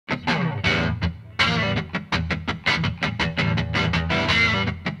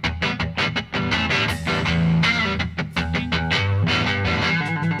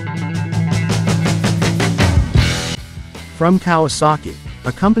From Kawasaki,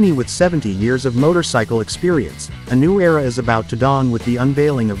 a company with 70 years of motorcycle experience, a new era is about to dawn with the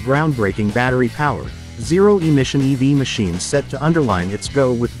unveiling of groundbreaking battery-powered, zero-emission EV machines set to underline its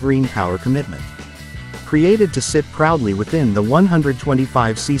Go with Green power commitment. Created to sit proudly within the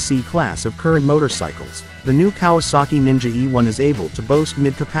 125cc class of current motorcycles, the new Kawasaki Ninja e-1 is able to boast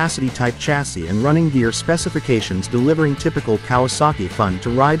mid-capacity type chassis and running gear specifications, delivering typical Kawasaki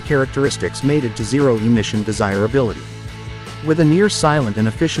fun-to-ride characteristics mated to zero-emission desirability. With a near-silent and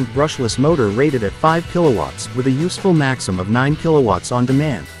efficient brushless motor rated at 5 kilowatts with a useful maximum of 9 kilowatts on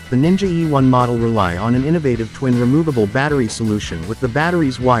demand, the Ninja e-1 model rely on an innovative twin removable battery solution with the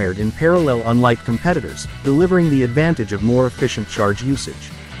batteries wired in parallel, unlike competitors, delivering the advantage of more efficient charge usage.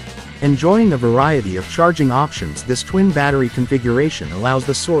 Enjoying a variety of charging options, this twin battery configuration allows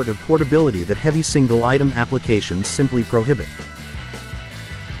the sort of portability that heavy single-item applications simply prohibit.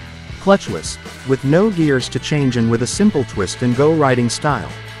 Clutchless, with no gears to change and with a simple twist-and-go riding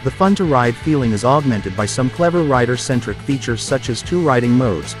style, the fun-to-ride feeling is augmented by some clever rider-centric features such as 2 riding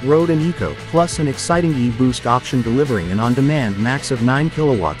modes, Road and Eco, plus an exciting e-boost option delivering an on-demand max of 9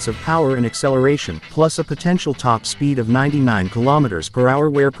 kilowatts of power and acceleration, plus a potential top speed of 99 km per hour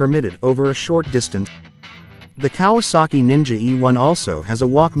where permitted over a short distance. The Kawasaki Ninja e-1 also has a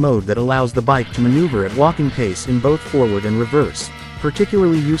walk mode that allows the bike to maneuver at walking pace in both forward and reverse,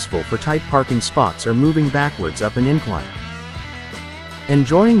 particularly useful for tight parking spots or moving backwards up an incline.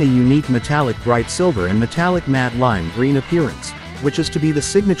 Enjoying a unique metallic bright silver and metallic matte lime green appearance, which is to be the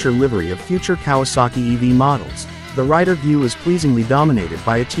signature livery of future Kawasaki EV models, the rider view is pleasingly dominated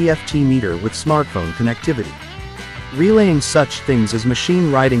by a TFT meter with smartphone connectivity. Relaying such things as machine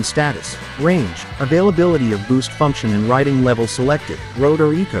riding status, range, availability of boost function and riding level selected, road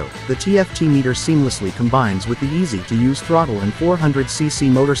or eco, the TFT meter seamlessly combines with the easy-to-use throttle and 400cc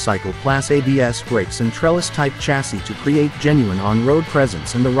motorcycle class ABS brakes and trellis-type chassis to create genuine on-road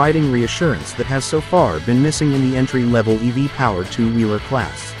presence and the riding reassurance that has so far been missing in the entry-level EV-powered two-wheeler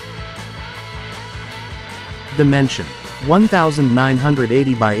class. Dimension: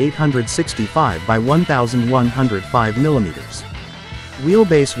 1980 by 865 by 1105 mm.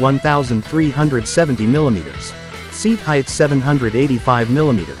 Wheelbase 1370 mm. Seat height 785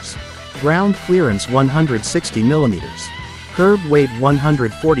 mm. Ground clearance 160 mm. Curb weight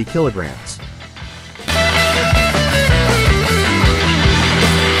 140 kg.